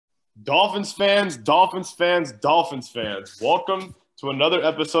Dolphins fans, welcome to another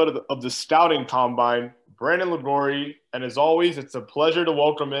episode of the Scouting Combine. Brandon Liguori, and as always, it's a pleasure to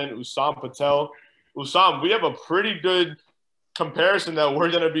welcome in Hussam Patel. Hussam, we have a pretty good comparison that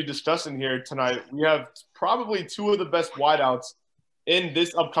we're going to be discussing here tonight. We have probably two of the best wideouts in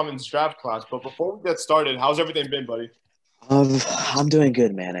this upcoming draft class. But before we get started, how's everything been, buddy? I'm doing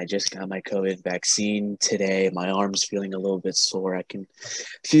good, man. I just got my COVID vaccine today. My arm's feeling a little bit sore. I can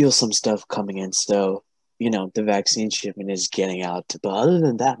feel some stuff coming in. So, the vaccine shipment is getting out. But other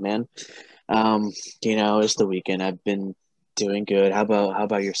than that, man, it's the weekend. I've been doing good. How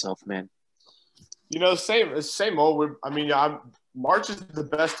about yourself, man? Same old. March is the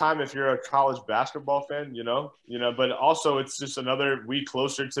best time if you're a college basketball fan. But also it's just another week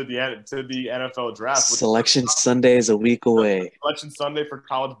closer to the NFL draft. Selection Sunday is a week away. Selection Sunday for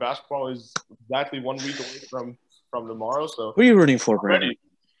college basketball is exactly 1 week away from tomorrow. So who are you rooting for, Brandon?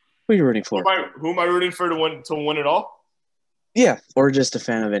 Who are you rooting for? Who am I rooting for to win it all? Yeah, or just a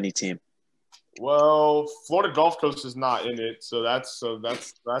fan of any team. Well, Florida Gulf Coast is not in it, so that's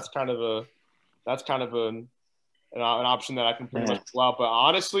kind of an option that I can pretty much pull out. But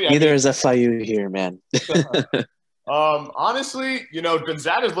honestly, neither is FIU here, man. Honestly,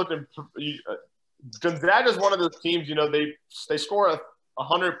 Gonzaga is looking. Gonzaga is one of those teams. They score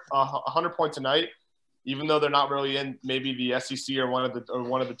 100 points a night, even though they're not really in maybe the SEC or one of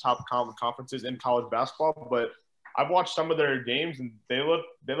the top conferences in college basketball. But I've watched some of their games and they look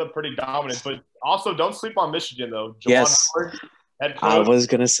pretty dominant. But also, don't sleep on Michigan though. Yes, Howard, head coach, I was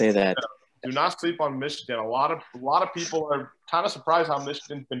gonna say that. Do not sleep on Michigan. A lot of people are kind of surprised how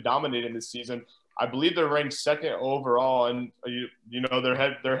Michigan's been dominating this season. I believe they're ranked second overall, and their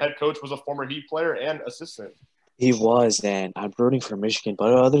head coach was a former Heat player and assistant. He was, and I'm rooting for Michigan.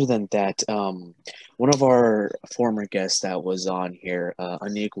 But other than that, one of our former guests that was on here,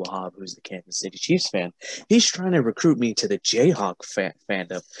 Anik Wahab, who's the Kansas City Chiefs fan, he's trying to recruit me to the Jayhawk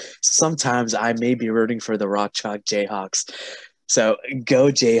fandom. Sometimes I may be rooting for the Rock Chalk Jayhawks. So go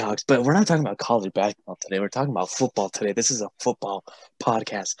Jayhawks. But we're not talking about college basketball today. We're talking about football today. This is a football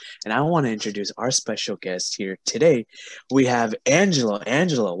podcast. And I want to introduce our special guest here today. We have Angelo.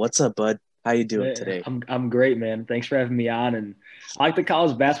 Angelo, what's up, bud? How you doing today? I'm great, man. Thanks for having me on. And I like the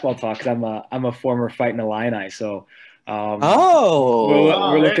college basketball talk because I'm a former Fighting Illini. So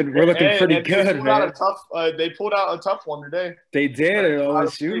we're looking pretty good, man. They pulled out a tough one today. They did at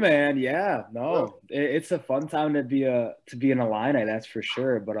OSU, man. Yeah, no, it's a fun time to be an Illini, that's for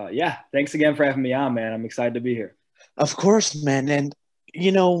sure. But yeah, thanks again for having me on, man. I'm excited to be here. Of course, man. And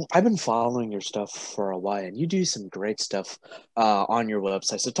I've been following your stuff for a while, and you do some great stuff on your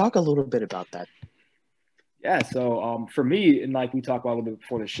website. So talk a little bit about that. Yeah. So for me, and like we talked about a little bit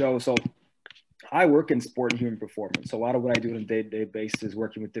before the show, so I work in sport and human performance. So a lot of what I do on a day-to-day basis is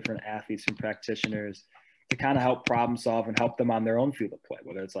working with different athletes and practitioners to kind of help problem solve and help them on their own field of play,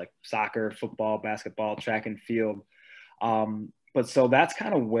 whether it's like soccer, football, basketball, track and field. But so that's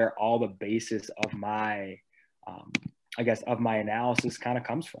kind of where all the basis of my of my analysis kind of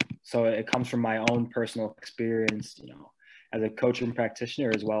comes from. So it comes from my own personal experience, as a coach and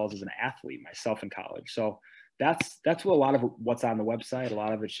practitioner, as well as an athlete myself in college. So that's what a lot of what's on the website. A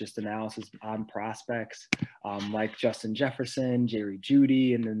lot of it's just analysis on prospects, like Justin Jefferson, Jerry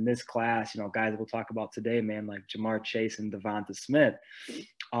Jeudy, and in this class, guys we'll talk about today, man, like Jamar Chase and Devonta Smith,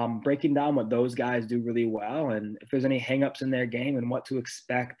 breaking down what those guys do really well, and if there's any hangups in their game and what to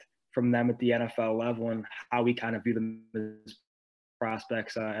expect from them at the NFL level and how we kind of view them as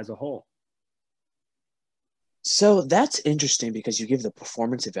prospects as a whole. So that's interesting because you give the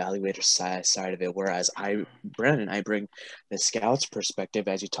performance evaluator side of it, whereas Brandon, I bring the scout's perspective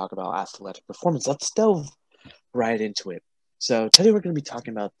as you talk about athletic performance. Let's delve right into it. So today we're going to be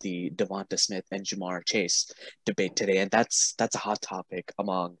talking about the Devonta Smith and Jamar Chase debate today, and that's a hot topic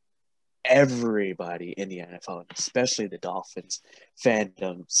among everybody in the NFL, especially the Dolphins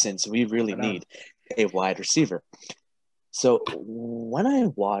fandom, since we really need a wide receiver. So when I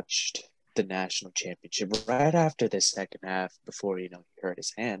watched the national championship right after the second half, before he hurt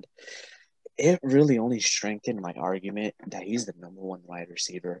his hand, it really only strengthened my argument that he's the number one wide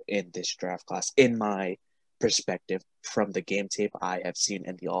receiver in this draft class, in my perspective, from the game tape I have seen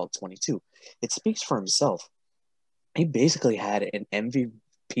in the All 22. It speaks for himself. He basically had an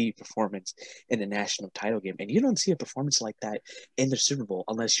MVP performance in the national title game, and you don't see a performance like that in the Super Bowl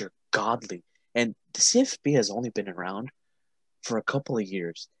unless you're godly. And the CFP has only been around for a couple of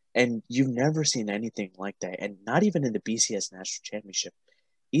years, and you've never seen anything like that, and not even in the BCS National Championship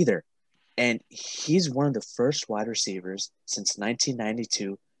either. And he's one of the first wide receivers since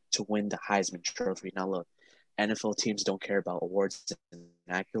 1992 to win the Heisman Trophy. Now, look, NFL teams don't care about awards and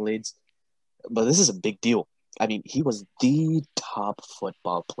accolades, but this is a big deal. I mean, he was the top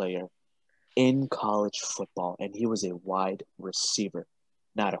football player in college football, and he was a wide receiver,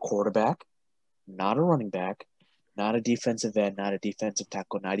 not a quarterback, not a running back, not a defensive end, not a defensive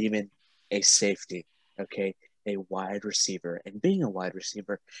tackle, not even a safety. Okay, a wide receiver. And being a wide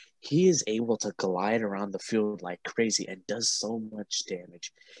receiver, he is able to glide around the field like crazy and does so much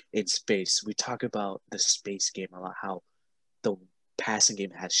damage in space. We talk about the space game a lot, how the passing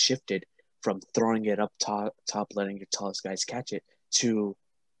game has shifted from throwing it up top, letting your tallest guys catch it, to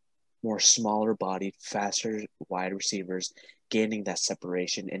more smaller bodied, faster wide receivers gaining that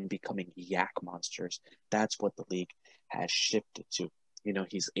separation and becoming yak monsters. That's what the league has shifted to. You know,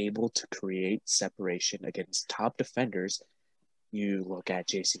 he's able to create separation against top defenders. You look at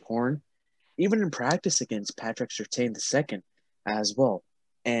J.C. Horn, even in practice against Patrick Surtain II as well.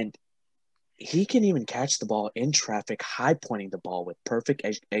 And he can even catch the ball in traffic, high pointing the ball with perfect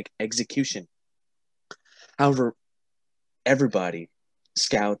execution. However, everybody,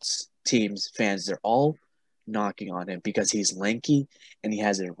 scouts, teams, fans, they're all knocking on him because he's lanky and he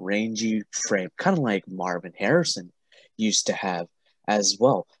has a rangy frame, kind of like Marvin Harrison used to have as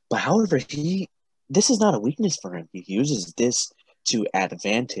well. But however, this is not a weakness for him. He uses this to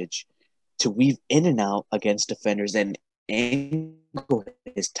advantage, to weave in and out against defenders and angle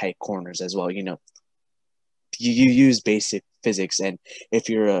his tight corners as well. You know, you use basic physics, and if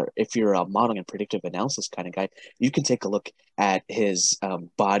you're a modeling and predictive analysis kind of guy, you can take a look at his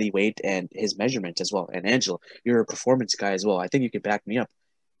body weight and his measurement as well. And Angela, you're a performance guy as well. I think you can back me up.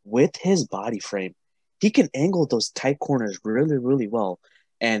 With his body frame, he can angle those tight corners really, really well,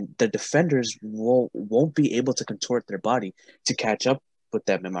 and the defenders won't be able to contort their body to catch up with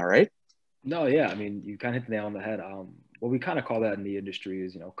them. Am I right? No, yeah. I mean, you kind of hit the nail on the head. What we kind of call that in the industry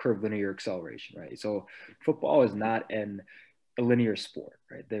is, curve linear acceleration, right? So football is not a linear sport,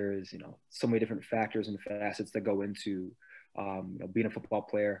 right? There is, so many different factors and facets that go into, being a football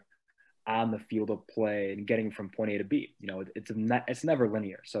player on the field of play and getting from point A to B. It's never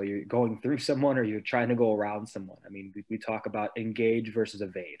linear. So you're going through someone or you're trying to go around someone. I mean, we talk about engage versus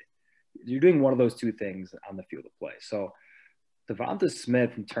evade. You're doing one of those two things on the field of play. So Devonta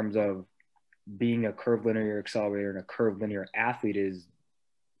Smith, in terms of being a curve linear accelerator and a curve linear athlete, is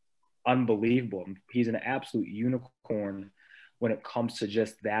unbelievable. He's an absolute unicorn when it comes to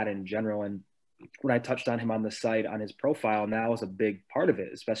just that in general. And when I touched on him on the site, on his profile, and that was a big part of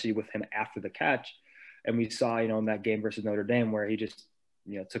it, especially with him after the catch. And we saw, in that game versus Notre Dame, where he just,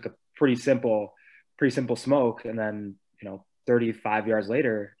 took a pretty simple smoke. And then, 35 yards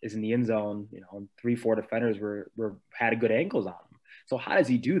later is in the end zone, and 3-4 defenders had good ankles on him. So how does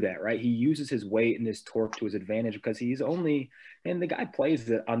he do that, right? He uses his weight and his torque to his advantage because the guy plays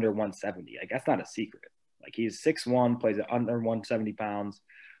at under 170. Like, that's not a secret. Like, he's 6'1", plays at under 170 pounds,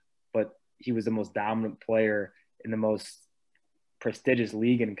 but he was the most dominant player in the most prestigious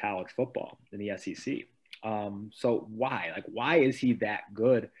league in college football, in the SEC. So why? Like, why is he that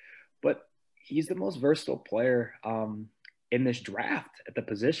good? But he's the most versatile player in this draft at the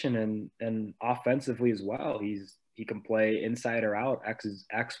position, and offensively as well. He can play inside or out,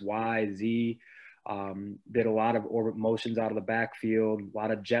 X, Y, Z. Did a lot of orbit motions out of the backfield, a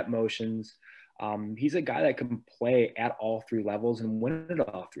lot of jet motions. He's a guy that can play at all three levels and win at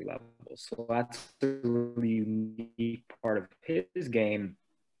all three levels. So that's a really unique part of his game.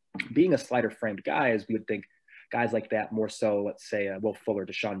 Being a slighter framed guy, as we would think guys like that more so, let's say Will Fuller,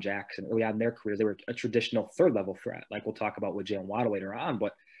 Deshaun Jackson, early on in their careers, they were a traditional third level threat. Like we'll talk about with Jalen Waddle later on,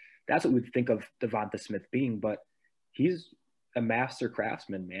 but that's what we'd think of Devonta Smith being. But he's a master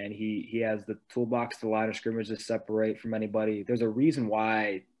craftsman, man. He has the toolbox, the line of scrimmage to separate from anybody. There's a reason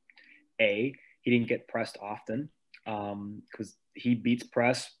why, he didn't get pressed often, because he beats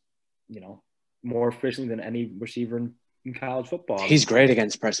press, more efficiently than any receiver in college football. He's great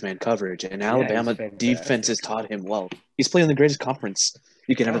against press man coverage, and Alabama defense has taught him well. He's playing the greatest conference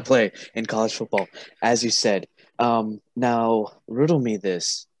you can ever play in college football, as you said. Now, riddle me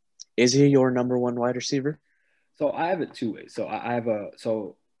this. Is he your number one wide receiver? So I have it two ways. So I have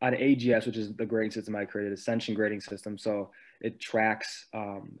on AGS, which is the grading system I created, Ascension grading system. So it tracks,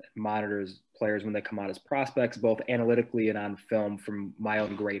 monitors players when they come out as prospects, both analytically and on film from my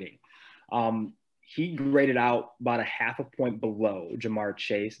own grading. He graded out about a half a point below Jamar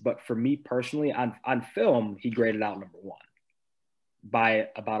Chase, but for me personally, on film, he graded out number one by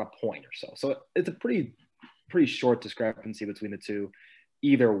about a point or so. So it's a pretty short discrepancy between the two.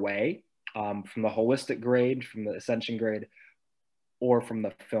 Either way, from the holistic grade, from the Ascension grade, or from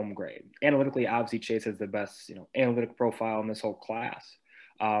the film grade. Analytically, obviously, Chase has the best, analytic profile in this whole class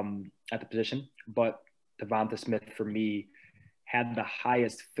at the position. But Devonta Smith, for me, had the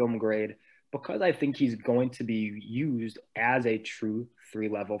highest film grade because I think he's going to be used as a true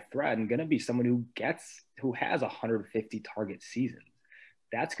 3-level threat and going to be someone who has 150 target seasons.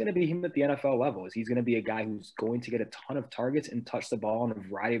 That's going to be him at the NFL level. He's going to be a guy who's going to get a ton of targets and touch the ball in a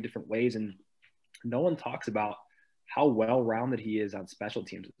variety of different ways. And no one talks about how well-rounded he is on special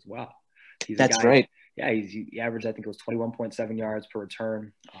teams as well. That's right. Yeah, he averaged, I think it was 21.7 yards per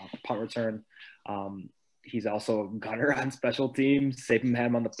return, punt return. He's also a gunner on special teams. Saban had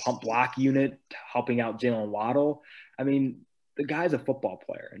him on the punt block unit, helping out Jalen Waddle. I mean, the guy's a football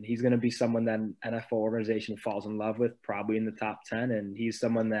player, and he's going to be someone that an NFL organization falls in love with, probably in the top 10. And he's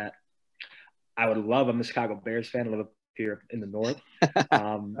someone that I would love. I'm a Chicago Bears fan. I live up here in the North.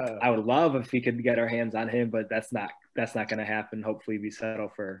 I would love if we could get our hands on him, but that's not going to happen. Hopefully we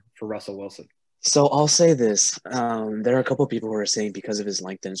settle for Russell Wilson. So I'll say this. There are a couple of people who are saying because of his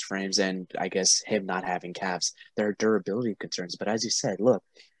length in his frames and I guess him not having calves, there are durability concerns. But as you said, look,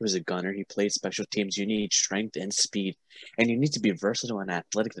 he was a gunner. He played special teams. You need strength and speed, and you need to be versatile and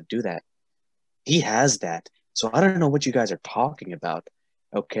athletic to do that. He has that. So I don't know what you guys are talking about.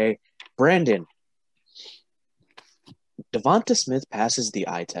 Okay, Brandon, Devonta Smith passes the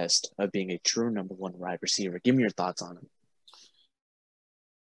eye test of being a true number one wide receiver. Give me your thoughts on him.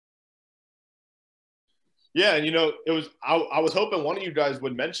 Yeah, and it was I was hoping one of you guys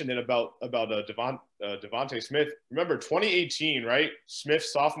would mention it about Devonta Smith. Remember 2018, right?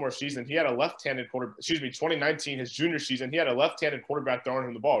 Smith's sophomore season, he had a left-handed quarterback. 2019, his junior season, he had a left-handed quarterback throwing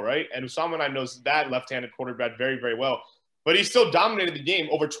him the ball, right? And Hussam and I knows that left-handed quarterback very, very well. But he still dominated the game,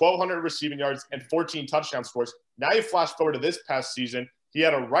 over 1,200 receiving yards and 14 touchdown scores. Now you flash forward to this past season. He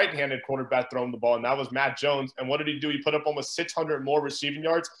had a right-handed quarterback throwing the ball, and that was Matt Jones. And what did he do? He put up almost 600 more receiving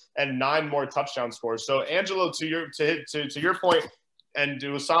yards and 9 more touchdown scores. So, Angelo, to your point, and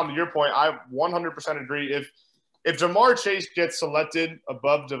to Hussam, to your point, I 100% agree. If Jamar Chase gets selected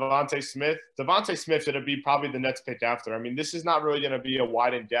above Devonta Smith should be probably the next pick after. I mean, this is not really going to be a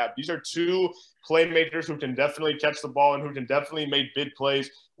widened gap. These are two playmakers who can definitely catch the ball and who can definitely make big plays.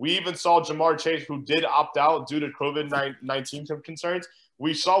 We even saw Jamar Chase, who did opt out due to COVID-19 concerns.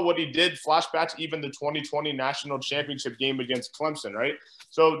 We saw what he did, flashback to even the 2020 national championship game against Clemson, right?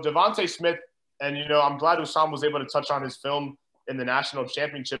 So Devonta Smith, and, I'm glad Hussam was able to touch on his film in the national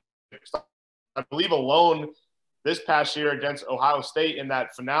championship. I believe alone this past year against Ohio State in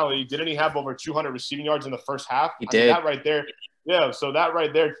that finale, didn't he have over 200 receiving yards in the first half? He did. That right there. Yeah, so that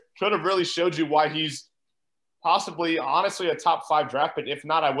right there could have really showed you why he's possibly, honestly, a top 5 draft pick. If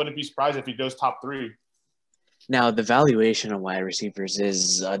not, I wouldn't be surprised if he goes top 3. Now, the valuation of wide receivers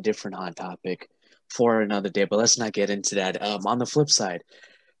is a different hot topic for another day, but let's not get into that. On the flip side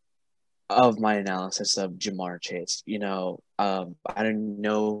of my analysis of Jamar Chase, I don't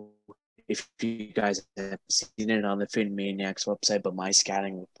know if you guys have seen it on the FinManiacs website, but my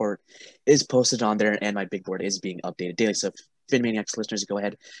scouting report is posted on there, and my big board is being updated daily. So, FinManiacs listeners, go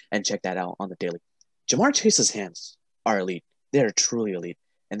ahead and check that out on the daily. Jamar Chase's hands are elite. They are truly elite.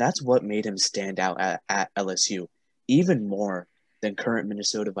 And that's what made him stand out at LSU, even more than current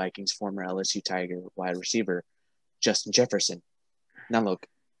Minnesota Vikings former LSU Tiger wide receiver, Justin Jefferson. Now, look,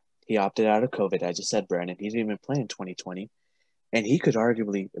 he opted out of COVID, as you said, Brandon. He didn't even play in 2020. And he could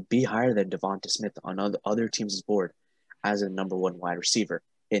arguably be higher than Devonta Smith on other teams' board as a number one wide receiver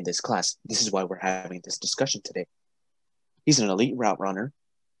in this class. This is why we're having this discussion today. He's an elite route runner.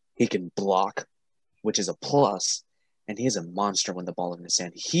 He can block, which is a plus. And he is a monster when the ball is in his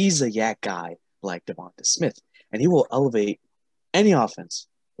hand. He's a yak guy like Devonta Smith. And he will elevate any offense,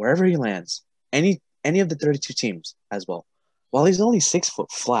 wherever he lands, any of the 32 teams as well. While he's only 6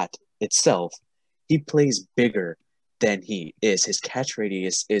 foot flat itself, he plays bigger than he is. His catch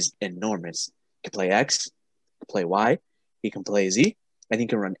radius is enormous. He can play X, he can play Y, he can play Z, and he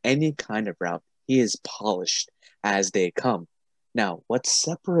can run any kind of route. He is polished as they come. Now, what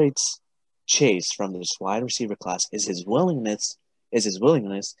separates Chase from this wide receiver class is his willingness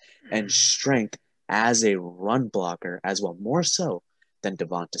and strength as a run blocker as well, more so than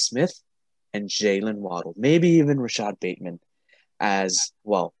Devonta Smith and Jalen Waddle, maybe even Rashad Bateman as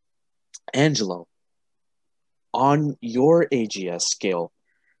well. Angelo, on your AGS scale,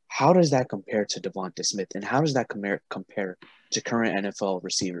 how does that compare to Devonta Smith, and how does that compare to current NFL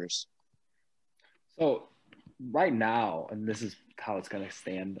receivers? So right now, and this is how it's going to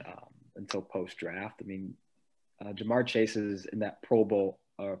stand until post-draft, I mean, Jamar Chase is in that Pro Bowl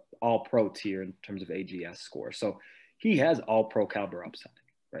or all-pro tier in terms of AGS score. So he has all-pro caliber upside,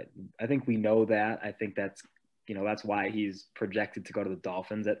 right? I think we know that. I think that's why he's projected to go to the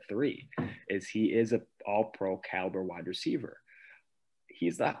Dolphins at 3, is he is an all-pro caliber wide receiver.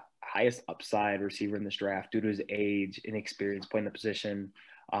 He's the highest upside receiver in this draft due to his age, inexperience playing the position.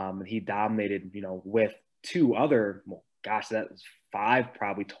 He dominated, with two other, that was 5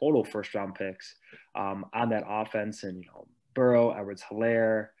 probably total first-round picks on that offense. And, Burrow,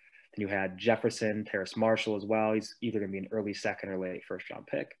 Edwards-Helaire. Then you had Jefferson, Terrace Marshall as well. He's either going to be an early second or late first-round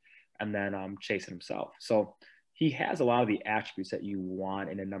pick. And then Chase himself. So he has a lot of the attributes that you want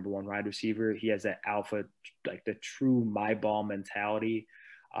in a number one wide receiver. He has that alpha, like the true my ball mentality.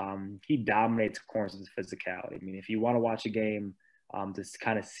 He dominates corners with his physicality. I mean, if you want to watch a game to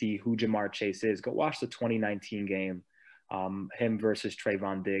kind of see who Jamar Chase is, go watch the 2019 game, him versus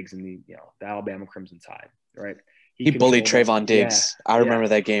Trayvon Diggs and the Alabama Crimson Tide, right? He bullied Trayvon Diggs. I remember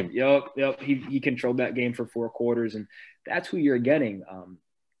that game. Yep. He controlled that game for 4 quarters, and that's who you're getting.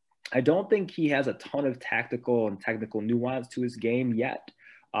 I don't think he has a ton of tactical and technical nuance to his game yet.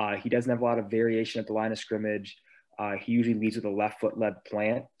 He doesn't have a lot of variation at the line of scrimmage. He usually leads with a left foot led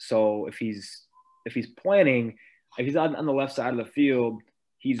plant. So if he's planning, if he's on the left side of the field,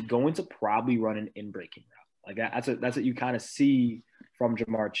 he's going to probably run an in-breaking route. Like that's what you kind of see from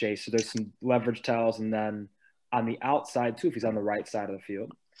Jamar Chase. So there's some leverage tells, and then on the outside too, if he's on the right side of the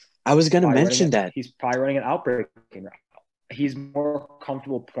field. I was going to mention that. He's probably running an out-breaking route. He's more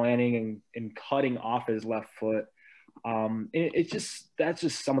comfortable planning and cutting off his left foot. That's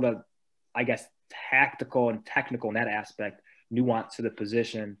just some of the, I guess, tactical and technical in that aspect, nuance to the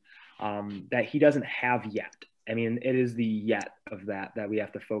position that he doesn't have yet. I mean, it is the yet of that we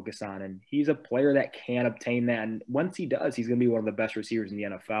have to focus on. And he's a player that can obtain that. And once he does, he's going to be one of the best receivers in the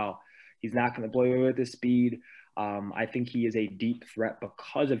NFL. He's not going to blow away with his speed. I think he is a deep threat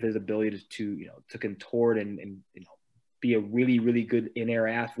because of his ability to contort and be a really, really good in-air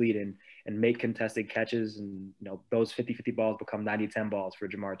athlete and make contested catches. And, those 50-50 balls become 90-10 balls for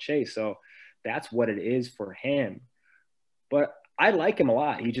Jamar Chase. So that's what it is for him. But I like him a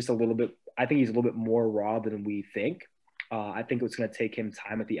lot. He's just I think he's a little bit more raw than we think. I think it's going to take him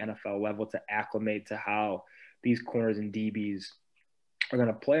time at the NFL level to acclimate to how these corners and DBs are going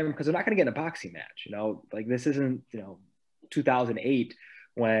to play him, because they're not going to get in a boxing match. Like this isn't, 2008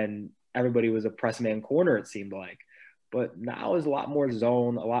 when everybody was a press man corner, it seemed like. But now is a lot more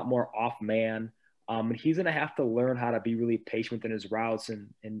zone, a lot more off man. And he's going to have to learn how to be really patient within his routes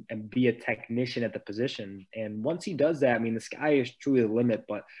and be a technician at the position. And once he does that, I mean, the sky is truly the limit.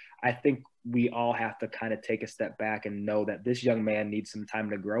 But I think we all have to kind of take a step back and know that this young man needs some time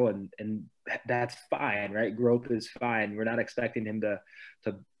to grow, and that's fine, right? Growth is fine. We're not expecting him to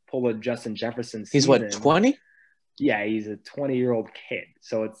pull a Justin Jefferson season. He's what, 20? Yeah, he's a 20-year-old kid.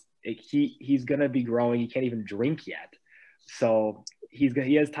 So he's going to be growing. He can't even drink yet. So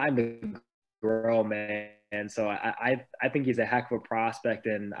he has time to grow, man. And so I think he's a heck of a prospect,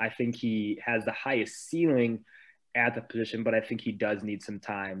 and I think he has the highest ceiling at the position, but I think he does need some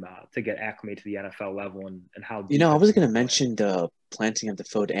time to get acclimated to the NFL level and how. I was going to mention the planting of the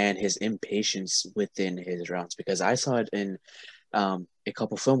foot and his impatience within his rounds, because I saw it in a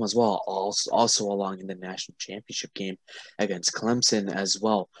couple film as well, also along in the national championship game against Clemson as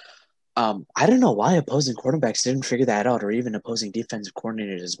well. I don't know why opposing quarterbacks didn't figure that out, or even opposing defensive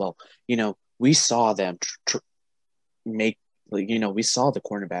coordinators as well. We saw them we saw the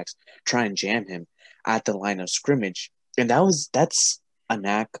cornerbacks try and jam him at the line of scrimmage. And that's a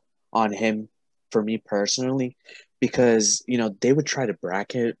knack on him for me personally, because, they would try to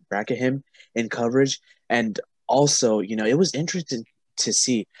bracket him in coverage. And also, it was interesting to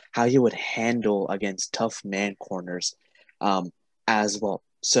see how he would handle against tough man corners as well.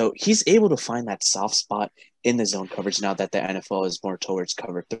 So he's able to find that soft spot in the zone coverage now that the NFL is more towards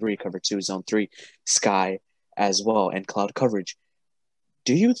cover 3, cover 2, zone 3, sky as well, and cloud coverage.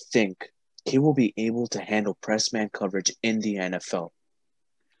 Do you think he will be able to handle press man coverage in the NFL?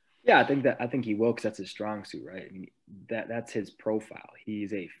 Yeah, I think he will, because that's his strong suit, right? I mean, that's his profile.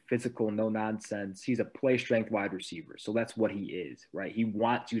 He's a physical, no nonsense. He's a play strength wide receiver, so that's what he is, right? He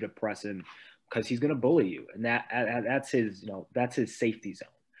wants you to press him because he's going to bully you, and that's his safety zone.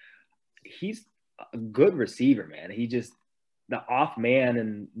 He's a good receiver, man. He just, the off man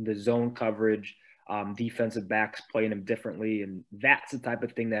and the zone coverage, defensive backs playing him differently, and that's the type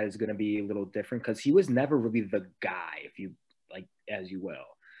of thing that is going to be a little different, because he was never really the guy, if you like, as you will.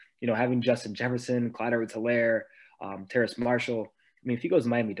 Having Justin Jefferson, Clyde Edwards-Helaire, Terrace Marshall. I mean, if he goes to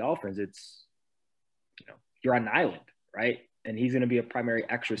Miami Dolphins, it's, you're on an island, right? And he's going to be a primary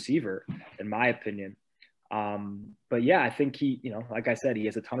X receiver, in my opinion. But yeah, I think he, like I said, he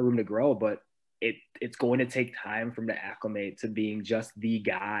has a ton of room to grow, but it's going to take time for him to acclimate to being just the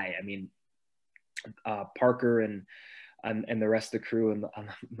guy. I mean, Parker and and the rest of the crew and on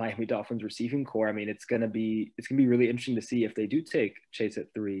the Miami Dolphins receiving core. I mean, it's gonna be really interesting to see if they do take Chase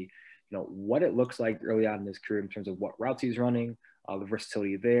at 3. What it looks like early on in his career in terms of what routes he's running, the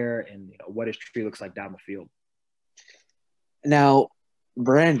versatility there, and what his tree looks like down the field. Now,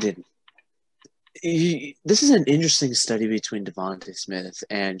 Brandon, this is an interesting study between Devontae Smith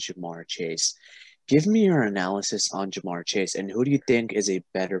and Jamar Chase. Give me your analysis on Jamar Chase, and who do you think is a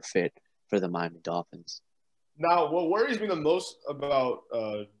better fit for the Miami Dolphins? Now, what worries me the most about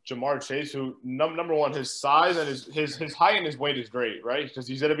Jamar Chase, who number one, his size and his height and his weight is great, right? Because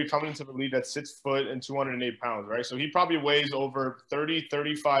he's going to be coming into the league at 6 foot and 208 pounds, right? So he probably weighs over 30,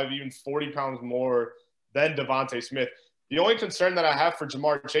 35, even 40 pounds more than Devontae Smith. The only concern that I have for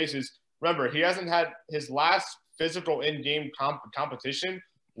Jamar Chase is, remember, he hasn't had his last physical in-game competition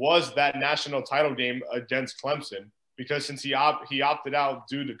was that national title game against Clemson, because since he opted out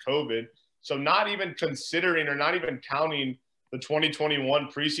due to COVID. So not even considering or not even counting the 2021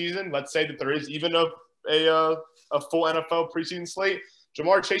 preseason, let's say that there is even a full NFL preseason slate,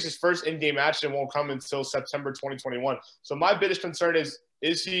 Jamar Chase's first in-game action won't come until September 2021. So my biggest concern is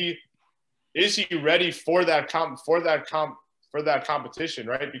he ready for that competition,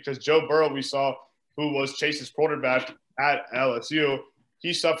 right? Because Joe Burrow, we saw, who was Chase's quarterback at LSU,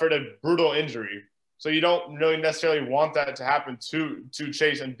 he suffered a brutal injury. So you don't really necessarily want that to happen to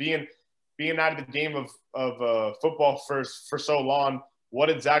Chase, and being out of the game of football for so long, what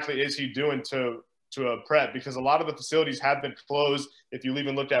exactly is he doing to prep? Because a lot of the facilities have been closed, if you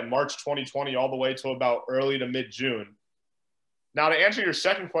even looked at March 2020 all the way to about early to mid-June. Now, to answer your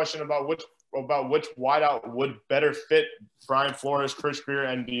second question about which wideout would better fit Brian Flores, Chris Greer,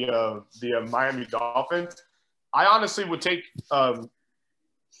 and the Miami Dolphins, I honestly would take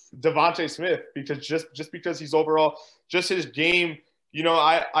Devontae Smith, because just because he's overall, just his game,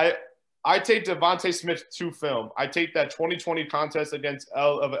 I take Devontae Smith to film. I take that 2020 contest against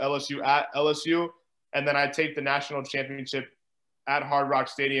LSU at LSU, and then I take the national championship at Hard Rock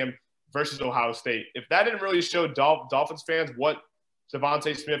Stadium versus Ohio State. If that didn't really show Dolphins fans what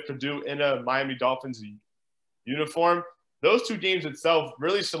Devontae Smith could do in a Miami Dolphins uniform, those two games itself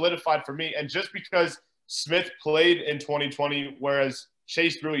really solidified for me. And just because Smith played in 2020, whereas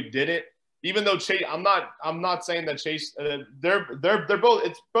Chase really didn't, even though Chase, I'm not saying that Chase, they're both,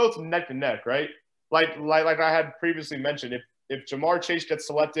 it's both neck and neck, right? Like I had previously mentioned, if Jamar Chase gets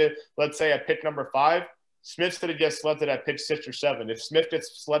selected, let's say at pick number 5, Smith's going to get selected at pick 6 or 7. If Smith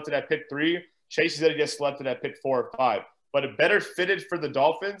gets selected at pick 3, Chase is going to get selected at pick 4 or 5. But it better fitted for the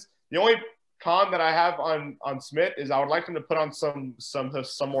Dolphins. The only con that I have on Smith is I would like him to put on some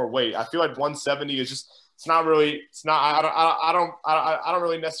more weight. I feel like 170 is just, I don't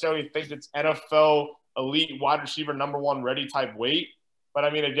really necessarily think it's NFL elite wide receiver number 1 ready type weight. But I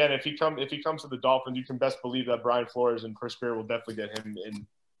mean, again, if he comes to the Dolphins, you can best believe that Brian Flores and Chris Greer will definitely get him in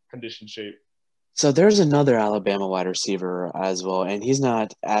condition shape. So there's another Alabama wide receiver as well, and he's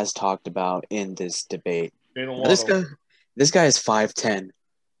not as talked about in this debate. This guy is 5'10",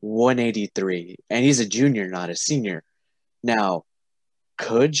 183, and he's a junior, not a senior. Now,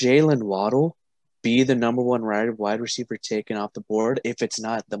 could Jalen Waddle be the number 1 wide receiver taken off the board if it's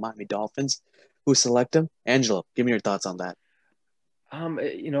not the Miami Dolphins who select him? Angelo, give me your thoughts on that.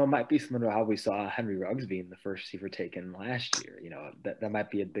 It might be similar to how we saw Henry Ruggs being the first receiver taken last year. That might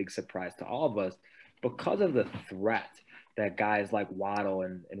be a big surprise to all of us because of the threat that guys like Waddle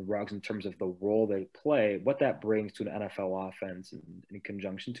and Ruggs, in terms of the role they play, what that brings to an NFL offense and in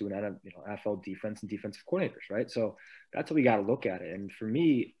conjunction to an NFL defense and defensive coordinators, right? So that's what we got to look at it. And for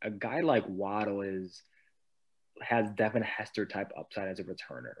me, a guy like Waddle has Devin Hester type upside as a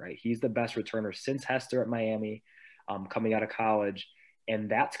returner, right? He's the best returner since Hester at Miami, coming out of college. And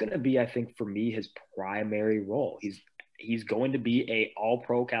that's going to be, I think, for me, his primary role. He's going to be a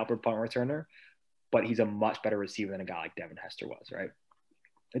all-pro caliber punt returner, but he's a much better receiver than a guy like Devin Hester was, right?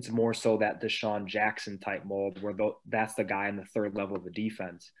 It's more so that Deshaun Jackson type mold where that's the guy in the third level of the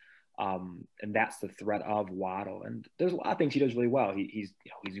defense. And that's the threat of Waddle. And there's a lot of things he does really well. He's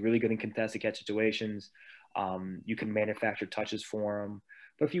really good in contested catch situations. You can manufacture touches for him.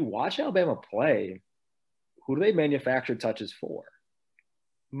 But if you watch Alabama play, who do they manufacture touches for?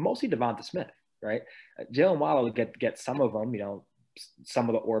 Mostly Devonta Smith, right? Jalen Waddle get some of them, some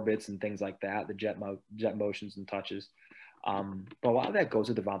of the orbits and things like that, the jet motions and touches. But a lot of that goes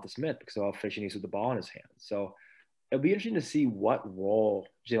to Devonta Smith because of how efficient he is with the ball in his hands. So it'll be interesting to see what role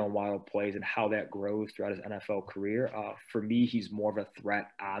Jalen Waddle plays and how that grows throughout his NFL career. For me, he's more of a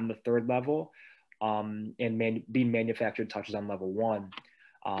threat on the third level, and being manufactured touches on level 1.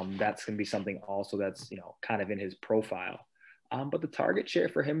 That's going to be something also that's, kind of in his profile. But the target share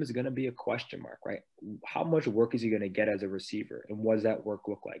for him is going to be a question mark, right? How much work is he going to get as a receiver? And what does that work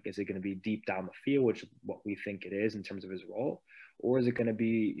look like? Is it going to be deep down the field, which is what we think it is in terms of his role? Or is it going to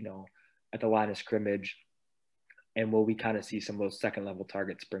be, at the line of scrimmage? And will we kind of see some of those second level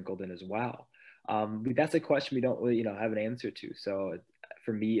targets sprinkled in as well? But that's a question we don't really, have an answer to. So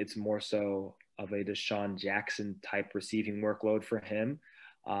for me, it's more so of a Deshaun Jackson type receiving workload for him.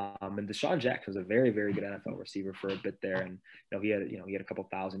 And Deshaun Jackson was a very, very good NFL receiver for a bit there. And, he had a couple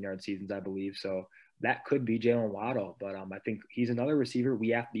 1,000-yard seasons, I believe. So that could be Jalen Waddle. But I think he's another receiver we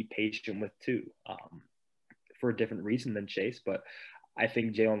have to be patient with too, for a different reason than Chase. But I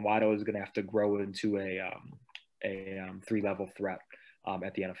think Jalen Waddle is going to have to grow into a 3-level threat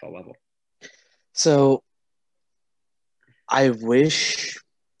at the NFL level. So I wish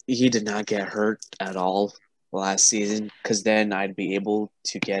he did not get hurt at all last season, because then I'd be able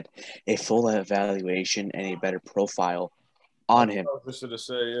to get a full evaluation and a better profile on him. I was just going to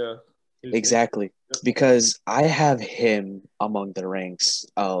say, yeah. Exactly. Because I have him among the ranks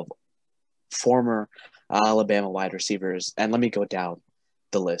of former Alabama wide receivers. And let me go down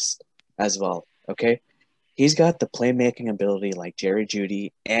the list as well, okay? He's got the playmaking ability like Jerry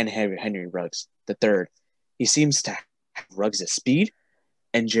Jeudy and Henry Ruggs the third. He seems to have Ruggs' speed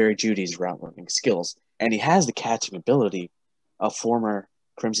and Jerry Jeudy's route running skills. And he has the catching ability of former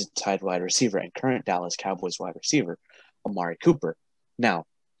Crimson Tide wide receiver and current Dallas Cowboys wide receiver, Amari Cooper. Now,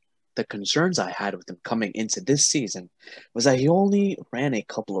 the concerns I had with him coming into this season was that he only ran a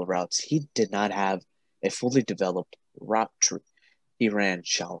couple of routes. He did not have a fully developed route tree. He ran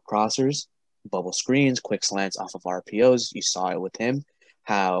shallow crossers, bubble screens, quick slants off of RPOs. You saw it with him,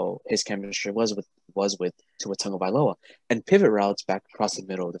 how his chemistry was with Tua Tagovailoa, and pivot routes back across the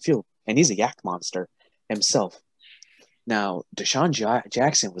middle of the field. And he's a yak monster himself. Now, Deshaun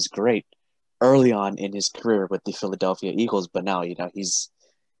Jackson was great early on in his career with the Philadelphia Eagles, but now, he's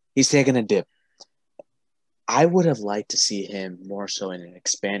taking a dip. I would have liked to see him more so in an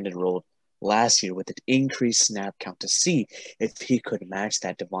expanded role last year with an increased snap count to see if he could match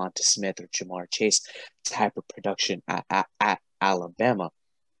that Devonta Smith or Jamar Chase type of production at Alabama.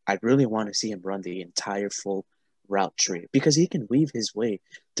 I really want to see him run the entire full route tree because he can weave his way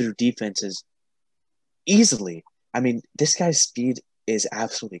through defenses easily. I mean, this guy's speed is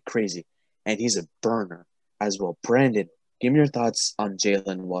absolutely crazy, and he's a burner as well. Brandon, give me your thoughts on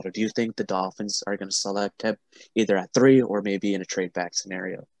Jalen Waddle. Do you think the Dolphins are going to select him either at 3 or maybe in a trade back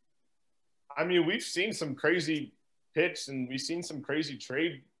scenario? I mean, we've seen some crazy picks and we've seen some crazy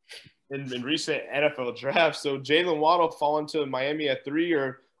trade in recent NFL drafts. So Jalen Waddle fall into Miami at 3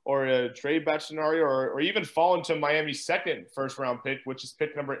 or a trade back scenario or even fall into Miami's second first-round pick, which is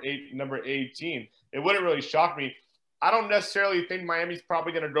pick number 18. It wouldn't really shock me. I don't necessarily think Miami's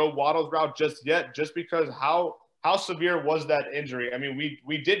probably going to go Waddle's route just yet, just because how severe was that injury? I mean,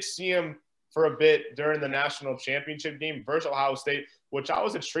 we did see him for a bit during the national championship game versus Ohio State, which I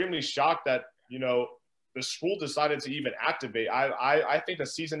was extremely shocked that, the school decided to even activate. I think a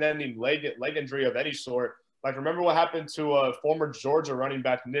season-ending leg injury of any sort, like remember what happened to former Georgia running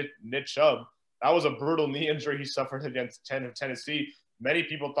back Nick Chubb? That was a brutal knee injury he suffered against Tennessee. Many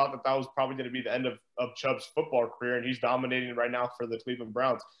people thought that was probably going to be the end of Chubb's football career, and he's dominating right now for the Cleveland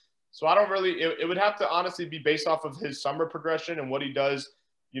Browns. So I don't really – it would have to honestly be based off of his summer progression and what he does,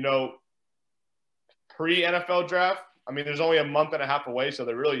 pre-NFL draft. I mean, there's only a month and a half away, so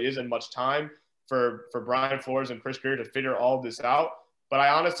there really isn't much time for Brian Flores and Chris Grier to figure all this out. But I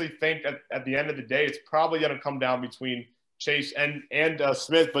honestly think at the end of the day, it's probably going to come down between Chase and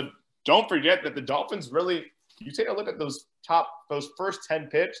Smith. But don't forget that the Dolphins really – you take a look at those first 10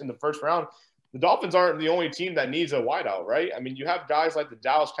 picks in the first round, the Dolphins aren't the only team that needs a wideout, right? I mean, you have guys like the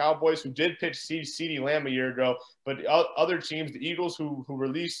Dallas Cowboys who did pitch CeeDee Lamb a year ago, but other teams, the Eagles who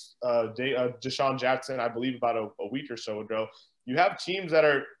released Deshaun Jackson, I believe, about a week or so ago, you have teams that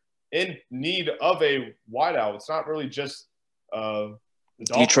are in need of a wideout. It's not really just the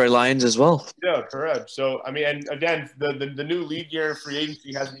Detroit Lions as well. Yeah, correct. So, I mean, and again, the new league year free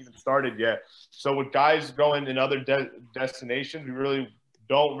agency hasn't even started yet. So with guys going in other destinations, we really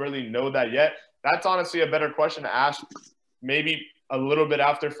don't really know that yet. That's honestly a better question to ask maybe a little bit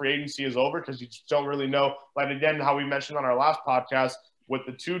after free agency is over, because you just don't really know. Like, again, how we mentioned on our last podcast, with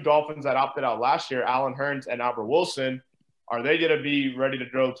the two Dolphins that opted out last year, Allen Hurns and Albert Wilson, are they going to be ready to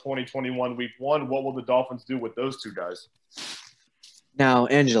go 2021 week 1? What will the Dolphins do with those two guys? Now,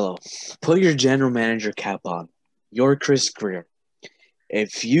 Angelo, put your general manager cap on. You're Chris Grier.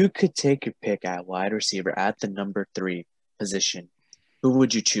 If you could take your pick at wide receiver at the number 3 position, who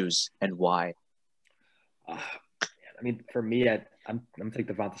would you choose and why? I mean, for me, I'm going to take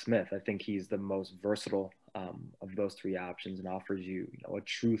Devonta Smith. I think he's the most versatile of those three options and offers you, a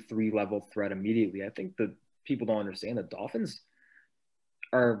true 3-level threat immediately. I think that people don't understand the Dolphins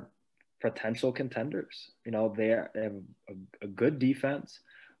are potential contenders. They have a good defense.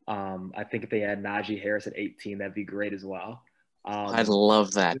 I think if they had Najee Harris at 18, that'd be great as well. I'd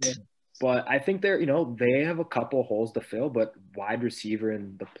love that. But I think they have a couple holes to fill, but wide receiver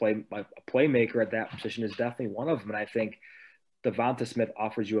and a playmaker at that position is definitely one of them. And I think Devonta Smith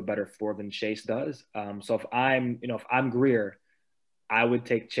offers you a better floor than Chase does. So if I'm Greer, I would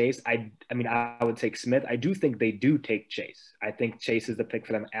take Chase. I would take Smith. I do think they do take Chase. I think Chase is the pick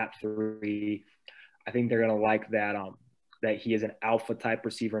for them at 3. I think they're going to like that he is an alpha type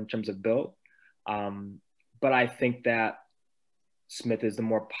receiver in terms of build. But I think that Smith is the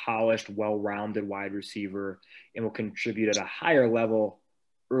more polished, well-rounded wide receiver and will contribute at a higher level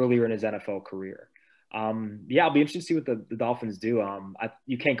earlier in his NFL career. I'll be interested to see what the Dolphins do.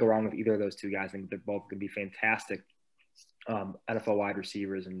 You can't go wrong with either of those two guys. I think they're both going to be fantastic NFL wide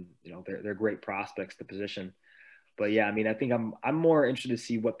receivers, and they're great prospects to position. But yeah, I think I'm more interested to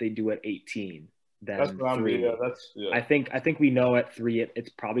see what they do at 18 than 3. I think we know at 3 it's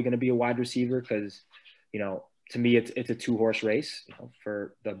probably going to be a wide receiver because to me it's a 2-horse race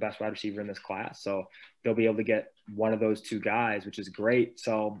for the best wide receiver in this class. So they'll be able to get one of those two guys, which is great.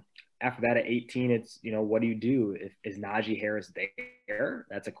 So after that at 18, it's, what do you do? Is Najee Harris there?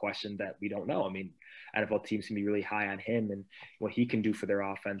 That's a question that we don't know. NFL teams can be really high on him and what he can do for their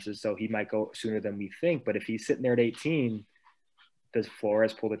offenses. So he might go sooner than we think. But if he's sitting there at 18, does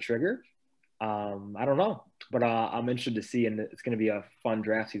Flores pull the trigger? I don't know. But I'm interested to see, and it's going to be a fun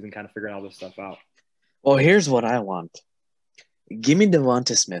draft season kind of figuring all this stuff out. Well, here's what I want. Give me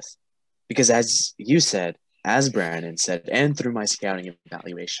Devonta Smith. Because as you said, as Brandon said, and through my scouting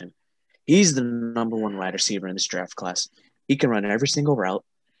evaluation, he's the number 1 wide receiver in this draft class. He can run every single route.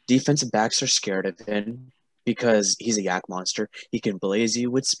 Defensive backs are scared of him because he's a yak monster. He can blaze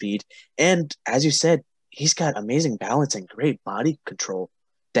you with speed. And as you said, he's got amazing balance and great body control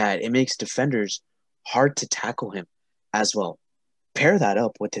that it makes defenders hard to tackle him as well. Pair that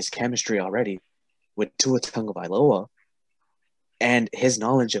up with his chemistry already with Tua Tagovailoa and his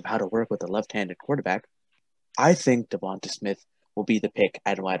knowledge of how to work with a left-handed quarterback. I think Devonta Smith will be the pick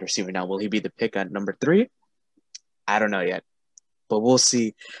at wide receiver. Now, will he be the pick at number 3? I don't know yet, but we'll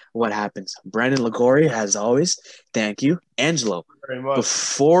see what happens. Brandon Liguori, as always, thank you. Angelo, very much.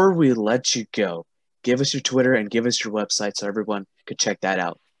 Before we let you go, give us your Twitter and give us your website so everyone could check that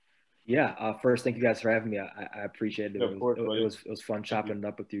out. Yeah. First, thank you guys for having me. I appreciate it. It was fun chopping it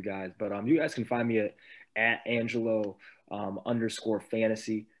up with you guys. But you guys can find me at Angelo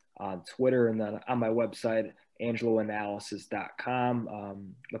 _fantasy on Twitter, and then on my website,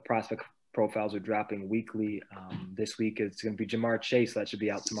 angeloanalysis.com. The prospect profiles are dropping weekly. This week it's going to be Jamar Chase. That should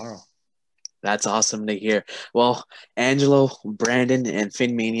be out tomorrow. That's awesome to hear. Well, Angelo, Brandon, and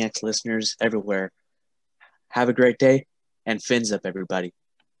Fin Maniacs listeners everywhere, have a great day, and fins up, everybody.